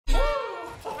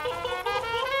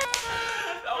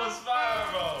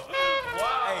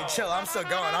Chill, I'm still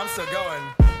going, I'm still going.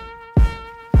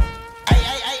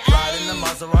 Ride in the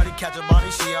Maserati, catch a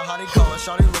body, she a hottie, call her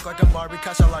shawty, look like a Barbie,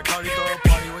 catch her like Cardi, throw a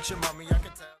party with your mommy, I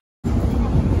can tell.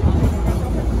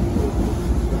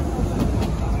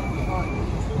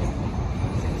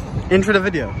 Intro the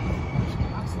video.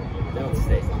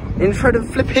 Intro the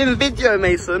flipping video,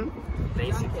 Mason.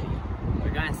 Basically,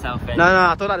 we're going Southend. No,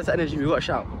 I thought that's energy. We gotta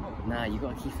shout. Nah, you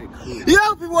gotta keep it cool.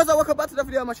 Yo, people, what's up? Welcome back to the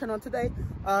video on my channel. Today,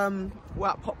 we're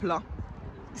at Popular.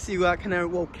 See, we're at Canary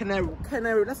Wolf.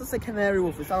 Let's just say Canary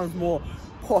Wolf. It sounds more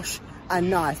posh and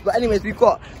nice. But anyways, we've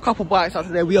got a couple bikes out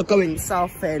today. We are going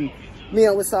Southend. Me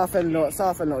out with Southend lot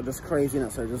just crazy, you know.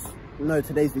 So just know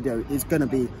today's video is gonna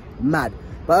be mad.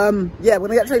 But yeah, we're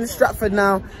gonna get trained to Stratford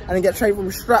now, and then get trained from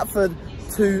Stratford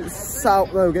to South.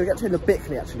 No, we're gonna get trained to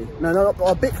Bickley actually. No,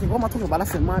 not Bickley. What am I talking about?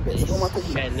 That's in my bit. What am I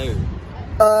talking about?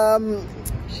 Oh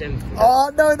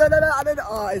no! I don't know.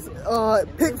 Oh, it's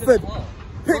Pickford.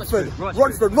 Rochford.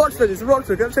 It's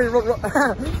Rochford. Gonna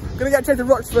get trained to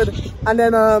Rochford, and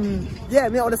then yeah,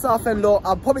 me out on the Southend lot.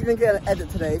 I'm probably gonna get an edit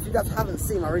today. If you guys haven't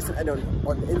seen my recent edit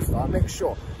on Insta, make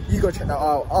sure you go check that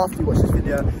out after you watch this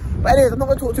video. But anyways, I'm not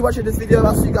gonna talk too much in this video.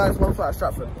 I'll see you guys once we're at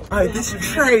Stratford. Oh, this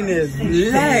train is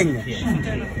lang.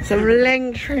 It's a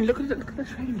lang train. Look at the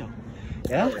train though.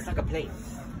 Yeah, it's like a plane.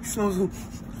 It smells all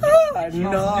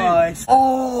nice.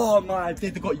 Oh my,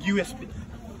 they've got USB.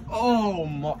 Oh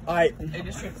my,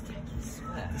 this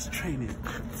train is.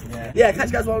 Yeah, catch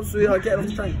you guys once we get on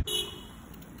the train.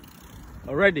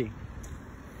 Already.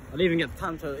 I didn't even get the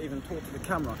time to even talk to the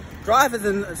camera. Drivers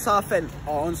in Southend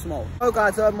are on smoke. Oh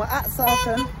guys, we're at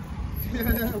Southend.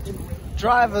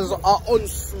 Drivers are on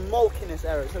smoke in this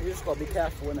area, so we just gotta be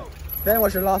careful, innit? Then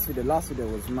watch the last video. Last video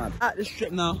was mad. At the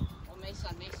strip now,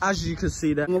 as you can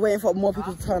see there. We're waiting for more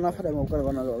people to turn up, and then we're gonna go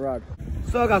on a little ride.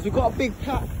 So guys, we've got a big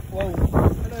pack. Whoa.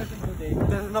 Hello everybody.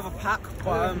 There's another pack,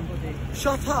 but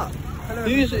shut up. Hello.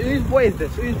 Whose boy is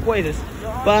this? Whose boy is this?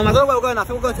 But I don't know where we're going. I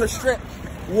think we're going to a strip.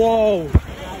 Whoa.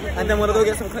 And then we're gonna go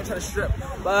get some clicks at the strip.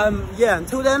 But yeah,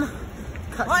 until then,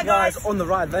 catch you guys on the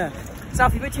ride there.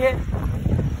 Southie bitch here.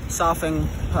 Southend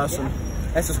person.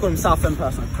 Let's just call him Southend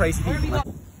person. Crazy people.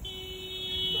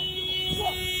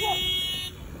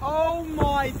 Oh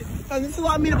my! And this is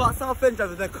what I mean about Southend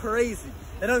drivers. They're crazy.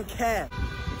 They don't care.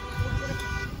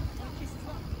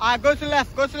 Alright, go to the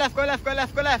left. Go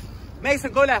left.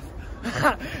 Mason, go left.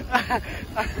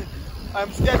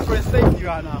 I'm scared for his safety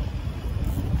right now.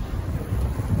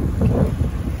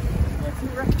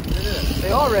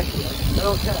 They are reckless. They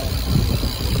don't care.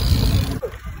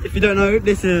 If you don't know,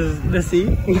 this is the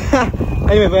sea.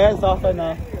 Anyway, we're at Southend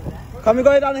now. Can we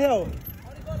go down the hill?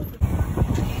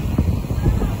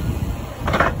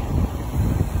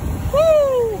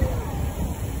 Woo!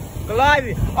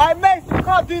 Gliding. Alright, mate, you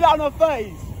can't do that on our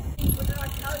face. What did I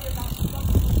tell you about?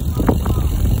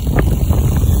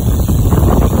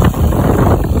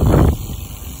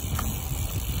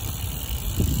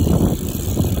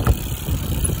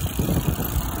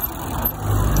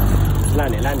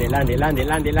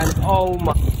 Landed. Oh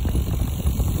my.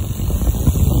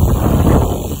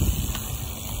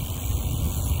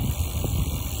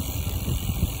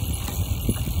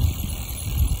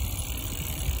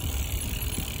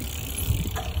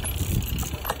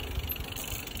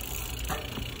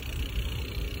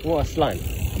 What a slime.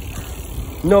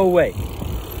 No way.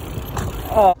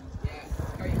 Oh.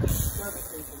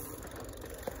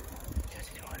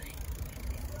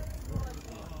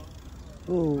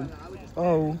 Ooh.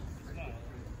 Oh.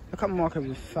 I can't mark it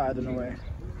with fat in a way.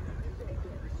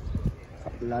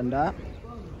 Land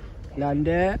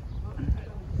it.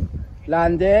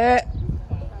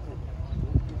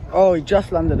 Oh, he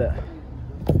just landed it.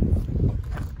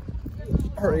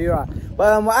 Alright, you're right.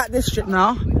 Well, we're at this strip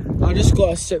now. I just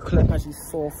got a sick clip as you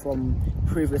saw from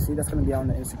previously. That's going to be on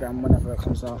the Instagram whenever it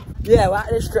comes out. Yeah, we're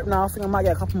at this strip now. I think I might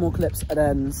get a couple more clips and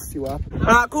then see what happens.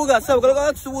 Alright, cool guys. So we're going to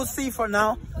go towards Seafront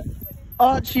now.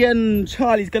 Archie and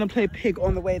Charlie's going to play pig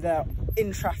on the way there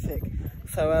in traffic.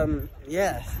 So,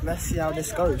 yeah, let's see how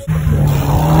this goes. Run.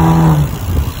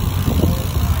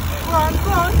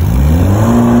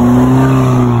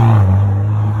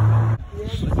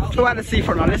 So we're at the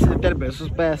seafront now. This is a dead bit. It's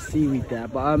just bare seaweed there.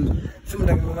 But so we're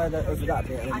going to go over that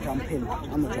bit and then jump in.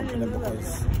 I'm not jumping in because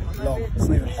it's long. It's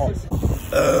not even hot.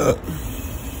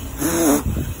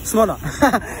 Smell that.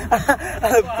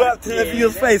 I burped in the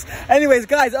view's face. Anyways,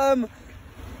 guys, that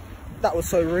was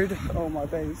so rude. Oh my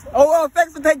days. Oh,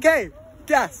 thanks for 10k.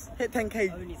 Gas hit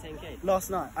 10k. Only 10k. Last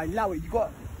night. I allow it. You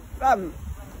got. I don't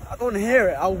want to hear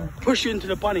it. I'll push you into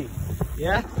the bunny.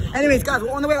 Yeah. Anyways, guys, we're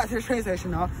on the way back to the train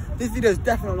station now. This video is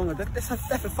definitely longer. This has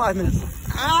definitely 5 minutes.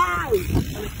 Ow!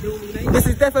 This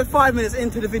is definitely 5 minutes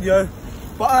into the video.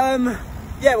 But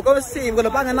yeah, we're going to see. We're going to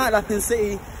bang a night life in the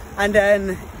city. And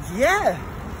then, yeah,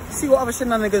 see what other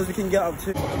shenanigans we can get up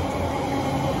to.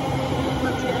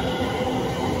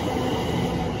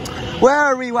 Where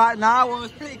are we right now? Well,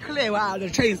 it's pretty clear we're out of the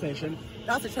train station.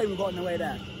 That's the train we got on the way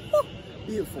there. Woo,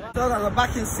 beautiful. So guys, we're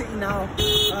back in the city now.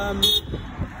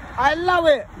 I love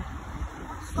it.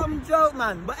 Some joke,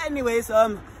 man. But anyways,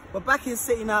 we're back in the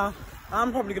city now.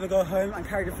 I'm probably gonna go home and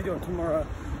carry the video on tomorrow.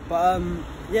 But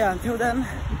yeah, until then,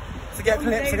 to get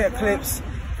clips, I get clips.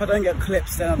 If I don't get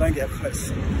clips, then I don't get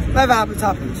clips. Whatever happens,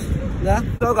 happens. Yeah.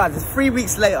 So guys, it's 3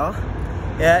 weeks later.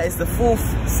 Yeah, it's the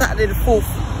 4th, Saturday the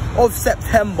 4th of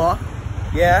September.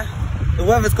 Yeah, the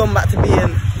weather's gone back to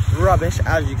being rubbish,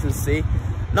 as you can see.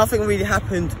 Nothing really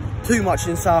happened too much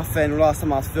in Southend last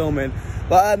time I was filming.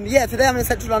 But yeah, today I'm in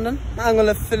central London. I'm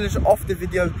gonna finish off the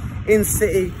video in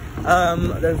city.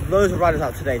 There's loads of riders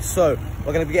out today, so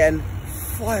we're gonna be getting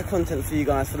fire content for you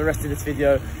guys for the rest of this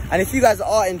video. And if you guys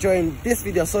are enjoying this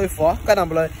video so far, go down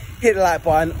below, hit the like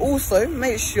button. Also,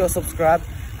 make sure you're subscribed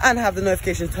and have the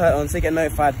notifications turned on so you get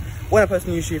notified when I post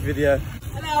a new YouTube video.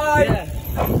 Hello! Yeah.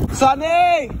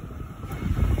 Sonny!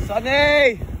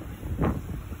 Sonny!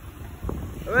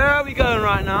 Where are we going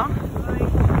right now?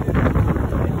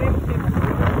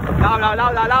 Louder,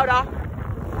 louder, louder!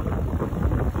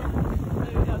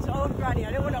 It's old granny,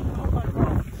 I don't want to.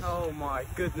 Oh my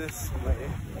goodness, mate.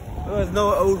 There's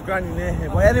no old granny near here.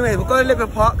 But anyway, we're going to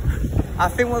Liverpool Park. I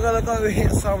think we're going to go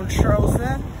hit some trails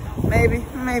there. Maybe,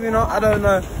 maybe not, I don't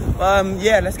know.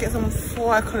 Yeah, let's get some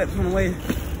fire clips on the way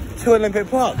to Olympic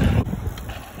Park.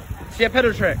 See a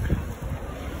pedal trick.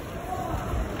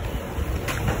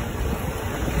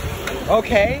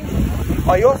 Okay.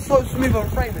 Oh, you're so smooth on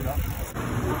framing up.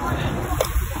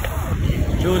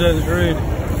 Jordan's rude.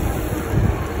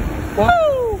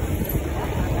 Woo!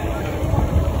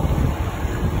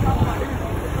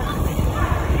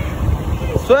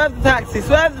 Swerve the taxi,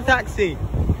 swerve the taxi.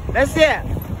 Let's see it.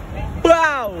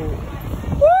 Wow!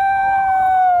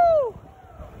 Woo!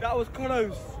 That was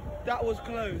close. That was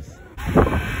close.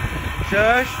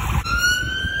 Josh.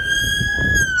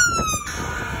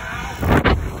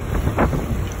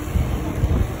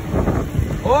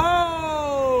 Oh!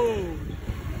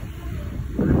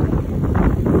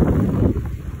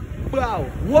 Wow!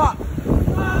 What?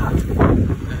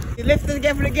 You lifted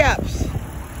again for the gaps.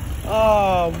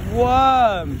 Oh,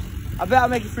 worms! I bet I'll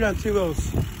make it through on 2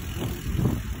 wheels.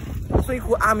 That's what you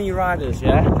call Ami riders,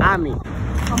 yeah? Ami.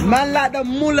 Man like the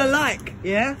mullah like,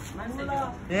 yeah?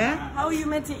 Yeah? How are you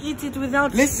meant to eat it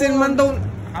without... Listen, man, don't...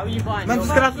 How are you buying? Man, just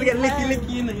gonna have to get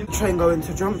licky in the train going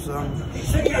to jump zone.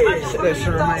 That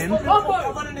should remain.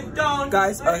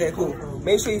 Guys, okay, cool.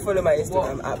 Make sure you follow my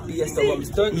Instagram at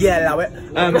bs.rumston. Yeah, allow it.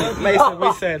 Mason,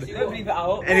 we said. Don't leave it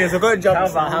out. Anyways, we're going to jump. How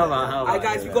about? Alright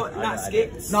guys, we got Nat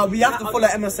Skits. No, we have to follow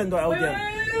msn.ldm.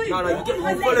 No,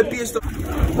 you follow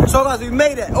bs. So guys, we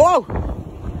made it. Oh!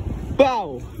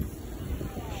 Bow!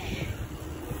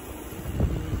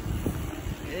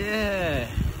 Yeah.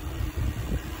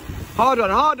 Hard on,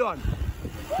 hard on.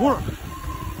 Work.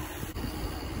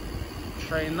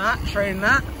 Train that, train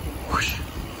that. Whoosh.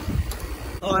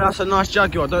 Oh, that's a nice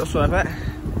Jaguar, don't swerve it.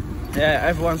 Yeah,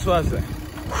 everyone swerves it.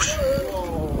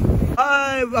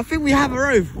 I think we have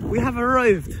arrived. We have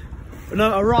arrived.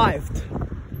 No, arrived.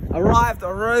 Arrived.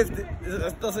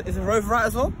 Is a Rove right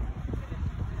as well?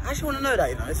 I actually want to know that,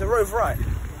 you know. It's a Rove right.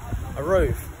 A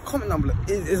Rove. Comment number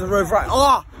is a Rove right.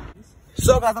 Oh!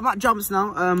 So guys, I'm at jumps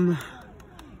now.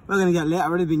 We're gonna get lit. I've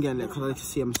already been getting lit because I can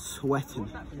see I'm sweating.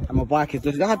 And my bike is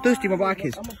dirty. How dusty my bike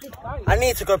is. I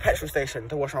need to go petrol station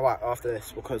to wash my bike after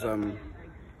this because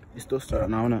it's dusty right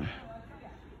now, isn't it?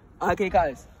 Okay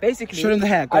guys, basically... Show them the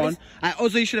hair, go on.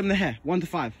 Also, you show them the hair. 1 to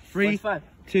 5. 3,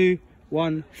 2,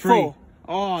 1, 3. 4.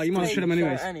 Oh, you might show them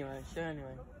anyways. Show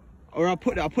anyway. Or I'll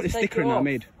put the sticker in that I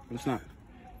made from the snap.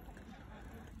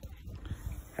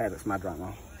 Hair looks mad right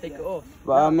now. Take it off.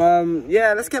 But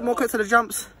yeah, let's get more clips of the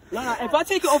jumps. No, if I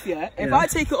take it off, yeah? If I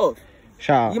take it off,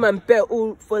 shout out. you man better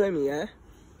all follow me, yeah?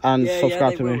 And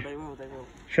subscribe to me. They will.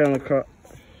 Show them the cut.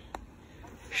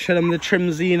 Show them the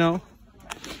trimzino.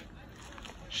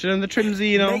 Show them the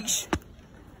trimzino.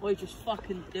 Boy, just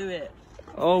fucking do it.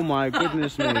 Oh my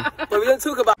goodness me. But we don't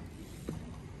talk about...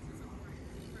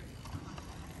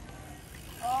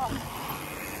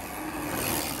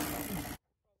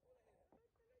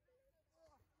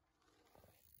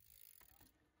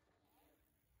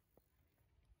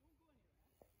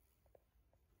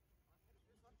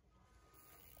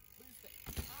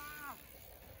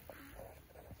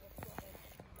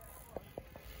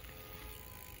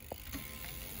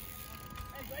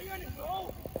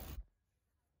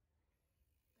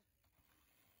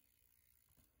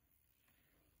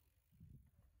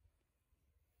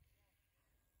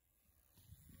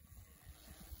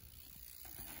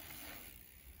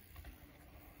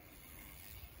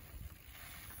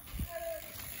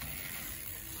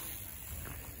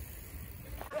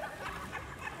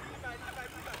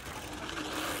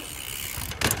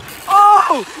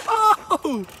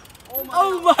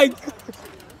 Oh my god.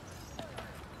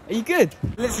 Are you good?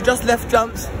 Literally just left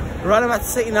jumps. Right, I'm at the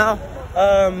city now.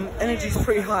 Energy's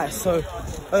pretty high, so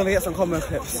I'm gonna get some combo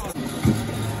clips.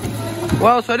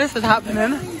 Well, so this is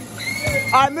happening.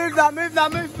 Alright, move that, move.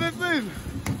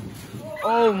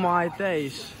 Oh my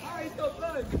days.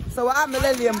 So we're at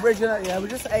Millennium Bridge, yeah, we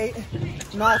just ate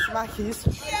nice Mackies.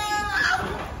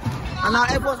 And now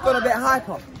everyone's gone a bit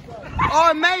hyper.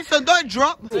 Oh, Mason, don't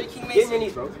drop. Get on your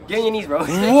knees, bro. Get on your knees, bro.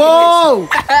 Whoa!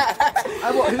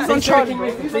 Who's on charge,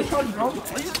 bro?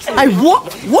 Hey,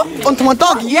 what? What? Onto my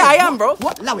dog? Yeah, I am, bro.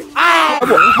 What? Allow it. Ah!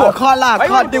 I can't lie, I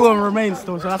can't deal with Remain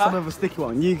still, so that's a bit of a sticky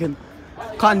one. You can...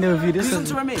 Can't deal with you. This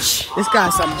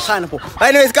guy's some pineapple. But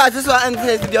anyways, guys, this is what I end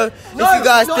today's video. If you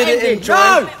guys did enjoy,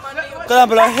 go down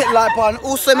below, hit the like button.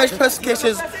 Also, make sure post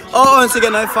notifications are on to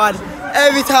get notified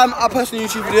every time I post a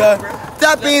YouTube video.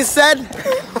 That being said,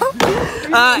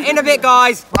 In a bit,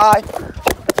 guys. bye.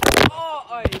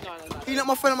 You know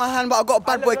my phone in my hand, but I got a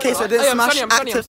bad boy case, so I didn't smash active.